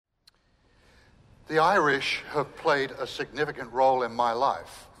The Irish have played a significant role in my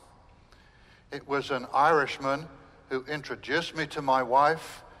life. It was an Irishman who introduced me to my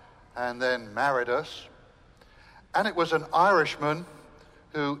wife and then married us. And it was an Irishman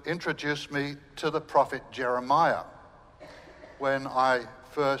who introduced me to the prophet Jeremiah when I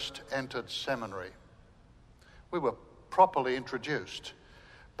first entered seminary. We were properly introduced.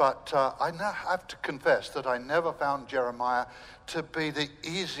 But I now have to confess that I never found Jeremiah to be the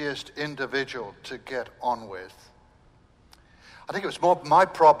easiest individual to get on with. I think it was more my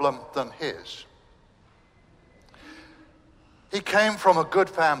problem than his. He came from a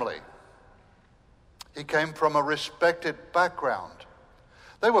good family. He came from a respected background.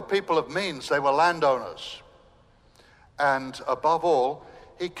 They were people of means. They were landowners. And above all,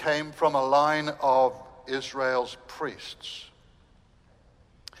 he came from a line of Israel's priests.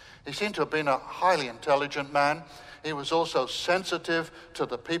 He seemed to have been a highly intelligent man. He was also sensitive to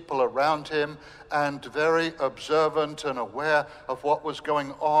the people around him and very observant and aware of what was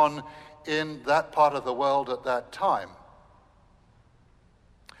going on in that part of the world at that time.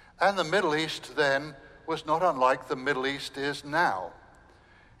 And the Middle East then was not unlike the Middle East is now.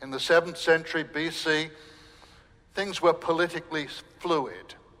 In the 7th century BC, things were politically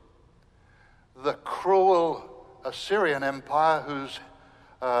fluid. The cruel Assyrian Empire, whose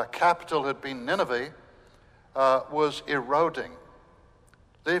capital had been Nineveh, was eroding,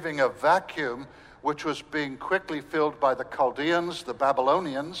 leaving a vacuum which was being quickly filled by the Chaldeans, the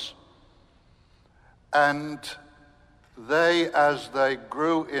Babylonians, and they, as they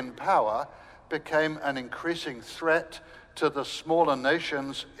grew in power, became an increasing threat to the smaller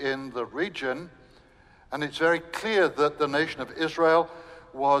nations in the region. And it's very clear that the nation of Israel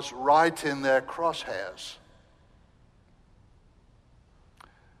was right in their crosshairs.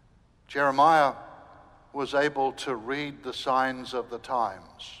 Jeremiah was able to read the signs of the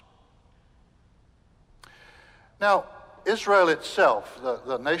times. Now, Israel itself,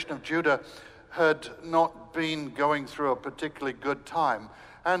 the nation of Judah, had not been going through a particularly good time.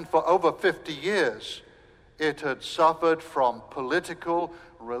 And for over 50 years, it had suffered from political,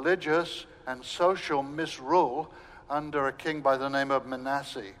 religious, and social misrule under a king by the name of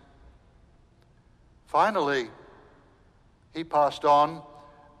Manasseh. Finally, he passed on,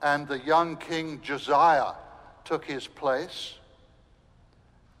 and the young king Josiah took his place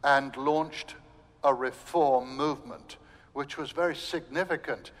and launched a reform movement, which was very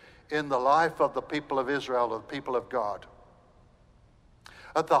significant in the life of the people of Israel, the people of God.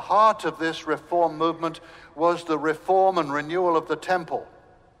 At the heart of this reform movement was the reform and renewal of the temple.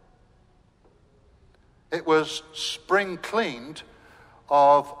 It was spring cleaned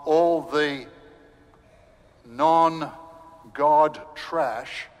of all the non-God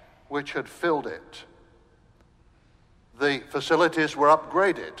trash which had filled it. The facilities were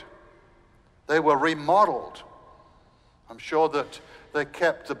upgraded. They were remodeled. I'm sure that they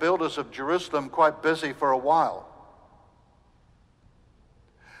kept the builders of Jerusalem quite busy for a while.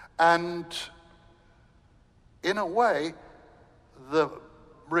 And in a way, the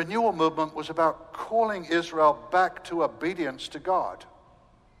renewal movement was about calling Israel back to obedience to God.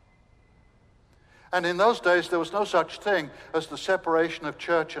 And in those days, there was no such thing as the separation of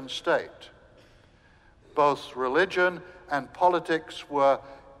church and state. Both religion and politics were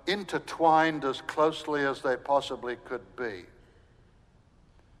intertwined as closely as they possibly could be.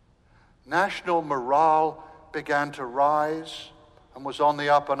 National morale began to rise and was on the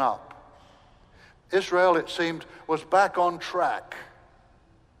up and up. Israel, it seemed, was back on track,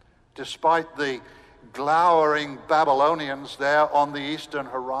 despite the glowering Babylonians there on the eastern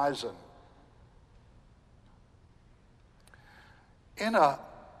horizon. In a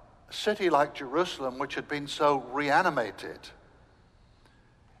city like Jerusalem, which had been so reanimated,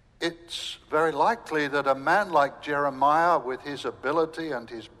 it's very likely that a man like Jeremiah, with his ability and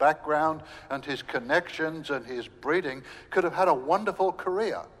his background and his connections and his breeding, could have had a wonderful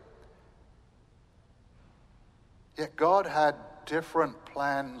career. Yet God had different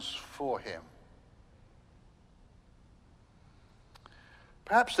plans for him.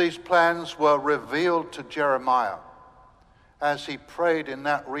 Perhaps these plans were revealed to Jeremiah as he prayed in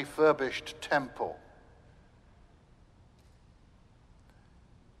that refurbished temple.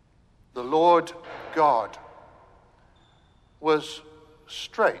 The Lord God was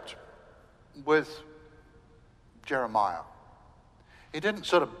straight with Jeremiah. He didn't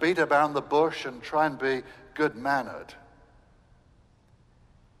sort of beat around the bush and try and be good-mannered.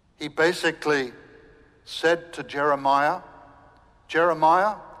 He basically said to Jeremiah,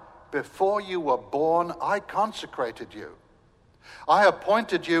 Jeremiah, before you were born, I consecrated you. I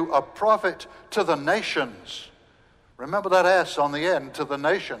appointed you a prophet to the nations. Remember that S on the end, to the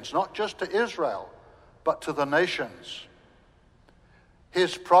nations, not just to Israel, but to the nations.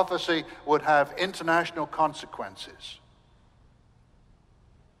 His prophecy would have international consequences.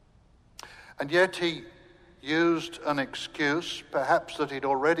 And yet he used an excuse, perhaps that he'd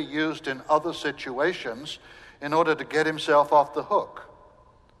already used in other situations, in order to get himself off the hook.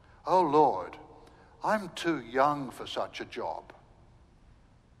 Oh Lord, I'm too young for such a job.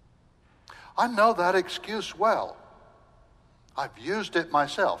 I know that excuse well. I've used it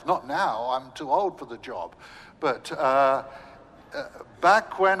myself. Not now, I'm too old for the job. But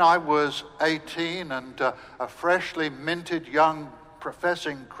back when I was 18 and a freshly minted young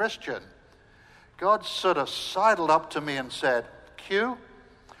professing Christian, God sort of sidled up to me and said, Q,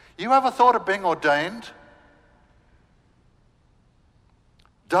 you ever thought of being ordained?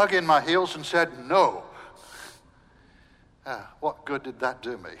 Dug in my heels and said, no. What good did that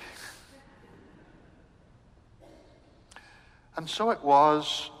do me? And so it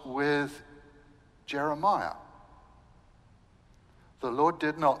was with Jeremiah. The Lord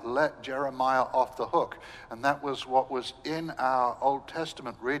did not let Jeremiah off the hook. And that was what was in our Old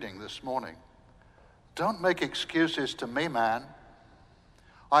Testament reading this morning. Don't make excuses to me, man.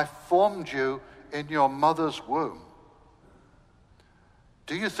 I formed you in your mother's womb.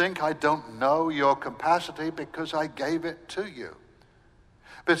 Do you think I don't know your capacity because I gave it to you?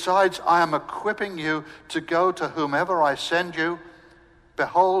 Besides, I am equipping you to go to whomever I send you.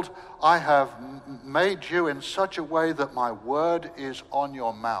 Behold, I have made you in such a way that my word is on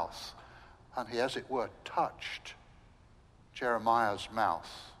your mouth. And he, as it were, touched Jeremiah's mouth.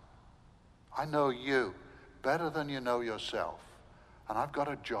 I know you better than you know yourself, and I've got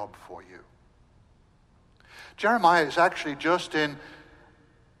a job for you. Jeremiah is actually just in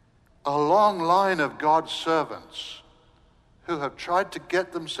a long line of God's servants who have tried to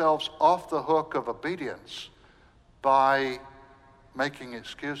get themselves off the hook of obedience by making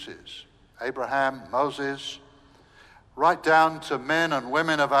excuses. Abraham, Moses, right down to men and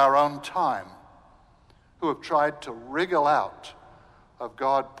women of our own time who have tried to wriggle out of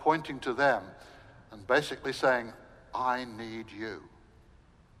God pointing to them and basically saying, I need you.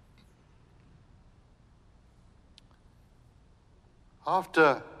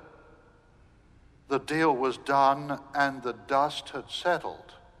 After the deal was done and the dust had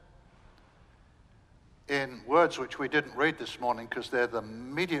settled, in words which we didn't read this morning because they're the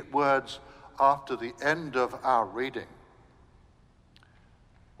immediate words after the end of our reading,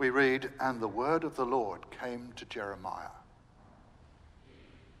 we read, and the word of the Lord came to Jeremiah.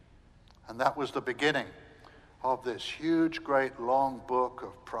 And that was the beginning of this huge, great, long book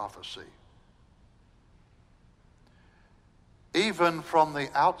of prophecy. Even from the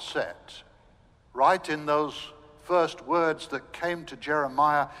outset, right in those first words that came to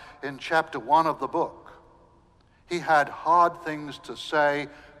Jeremiah in chapter 1 of the book, he had hard things to say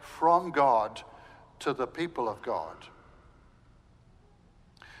from God to the people of God.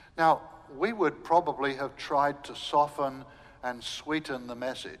 Now, we would probably have tried to soften and sweeten the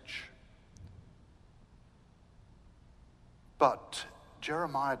message. But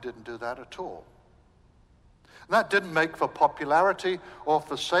Jeremiah didn't do that at all. And that didn't make for popularity or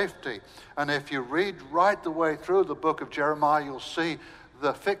for safety. And if you read right the way through the book of Jeremiah, you'll see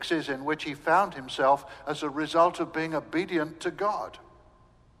the fixes in which he found himself as a result of being obedient to God.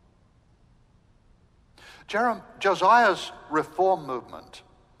 Josiah's reform movement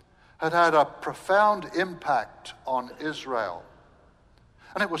had had a profound impact on Israel.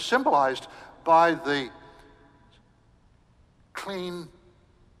 And it was symbolized by the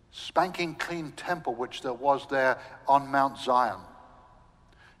spanking clean temple which there was there on Mount Zion,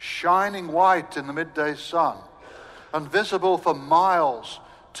 shining white in the midday sun, and visible for miles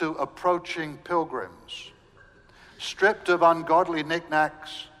to approaching pilgrims, stripped of ungodly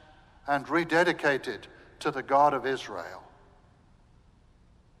knickknacks and rededicated to the God of Israel.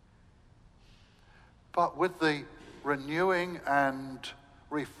 But with the renewing and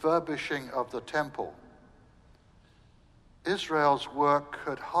refurbishing of the temple, Israel's work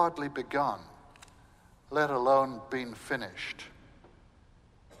had hardly begun, let alone been finished.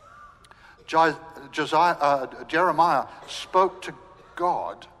 Jeremiah spoke to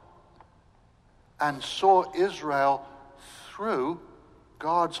God and saw Israel through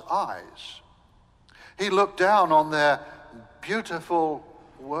God's eyes. He looked down on their beautiful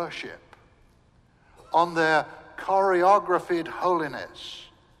worship, on their choreographed holiness.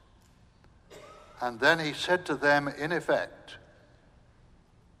 And then he said to them, in effect,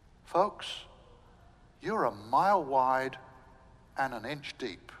 folks, you're a mile wide and an inch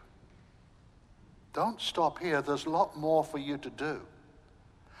deep. Don't stop here. There's a lot more for you to do.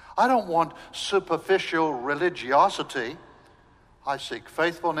 I don't want superficial religiosity. I seek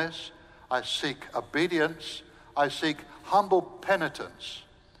faithfulness. I seek obedience. I seek humble penitence.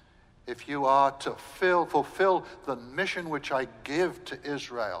 If you are to fulfill the mission which I give to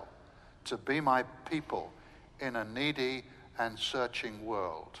Israel, to be my people in a needy and searching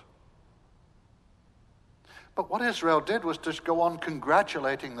world. But what Israel did was just go on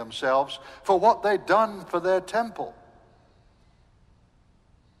congratulating themselves for what they'd done for their temple.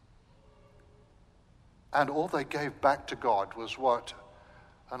 And all they gave back to God was what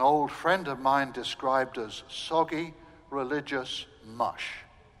an old friend of mine described as soggy religious mush.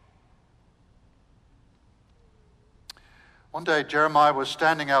 One day Jeremiah was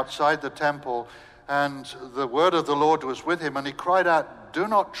standing outside the temple, and the word of the Lord was with him, and he cried out, "Do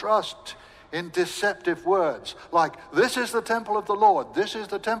not trust in deceptive words like, 'This is the temple of the Lord, this is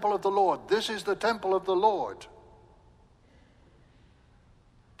the temple of the Lord, this is the temple of the Lord.'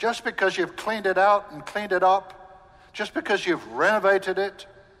 Just because you've cleaned it out and cleaned it up, just because you've renovated it,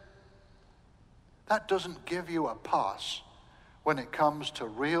 that doesn't give you a pass when it comes to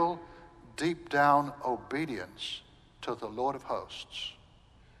real, deep down obedience to the Lord of hosts."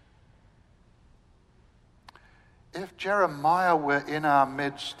 If Jeremiah were in our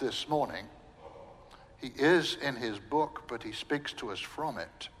midst this morning, he is in his book, but he speaks to us from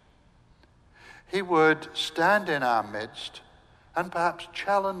it, he would stand in our midst and perhaps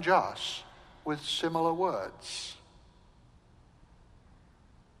challenge us with similar words.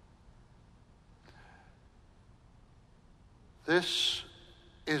 This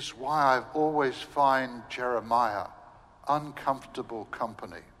is why I've always find Jeremiah uncomfortable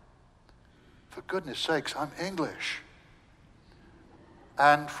company. For goodness sakes, I'm English.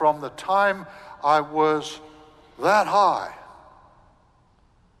 And from the time I was that high,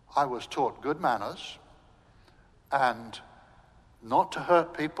 I was taught good manners and not to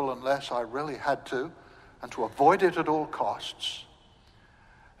hurt people unless I really had to, and to avoid it at all costs.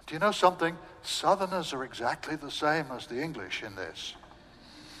 Do you know something? Southerners are exactly the same as the English in this.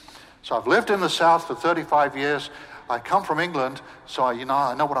 So I've lived in the South for 35 years. I come from England, so I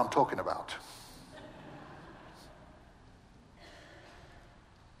know what I'm talking about.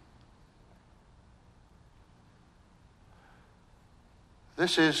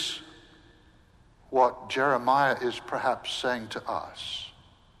 This is what Jeremiah is perhaps saying to us,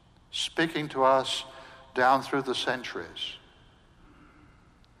 speaking to us down through the centuries.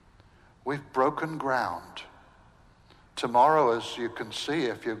 We've broken ground. Tomorrow, as you can see,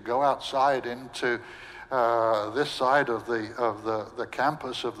 if you go outside into this side of the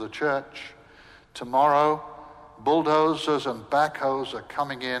campus of the church, tomorrow bulldozers and backhoes are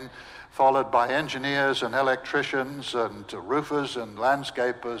coming in, followed by engineers and electricians and roofers and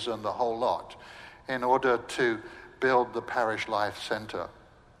landscapers and the whole lot, in order to build the Parish Life Center.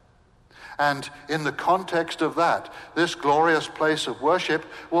 And in the context of that, this glorious place of worship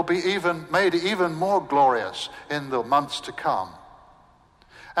will be made even more glorious in the months to come.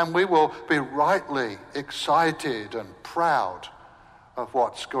 And we will be rightly excited and proud of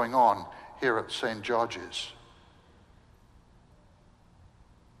what's going on here at St. George's.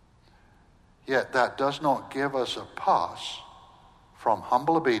 Yet that does not give us a pass from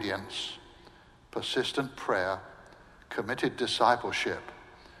humble obedience, persistent prayer, committed discipleship,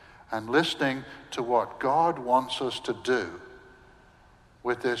 and listening to what God wants us to do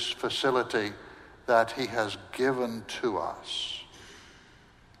with this facility that he has given to us.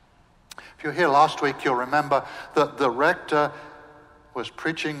 If you were here last week, you'll remember that the rector was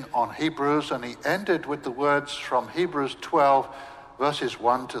preaching on Hebrews, and he ended with the words from Hebrews 12, verses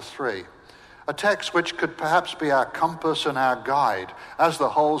 1 to 3. A text which could perhaps be our compass and our guide as the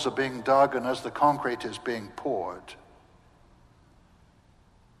holes are being dug and as the concrete is being poured.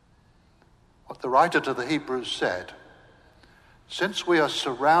 What the writer to the Hebrews said, since we are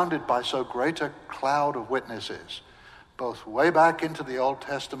surrounded by so great a cloud of witnesses, both way back into the Old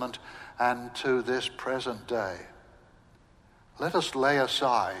Testament and to this present day, let us lay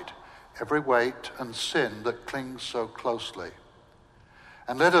aside every weight and sin that clings so closely.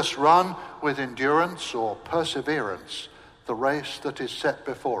 And let us run with endurance or perseverance the race that is set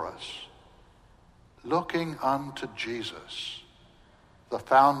before us, looking unto Jesus, the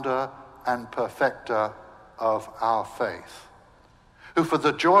founder and perfecter of our faith, who for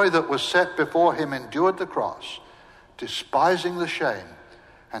the joy that was set before him endured the cross, despising the shame,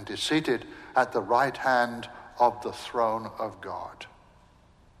 and is seated at the right hand of the throne of God.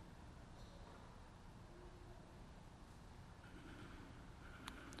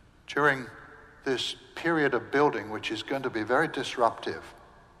 During this period of building, which is going to be very disruptive,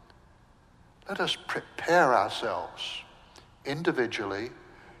 let us prepare ourselves individually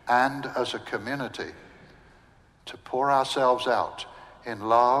and as a community to pour ourselves out in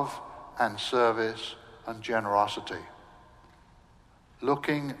love and service and generosity,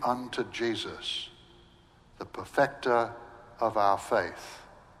 looking unto Jesus, the perfecter of our faith,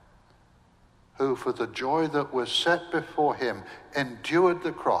 who for the joy that was set before him endured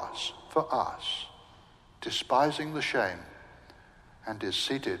the cross for us, despising the shame, and is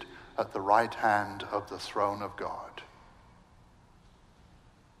seated at the right hand of the throne of God.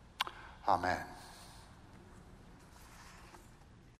 Amen.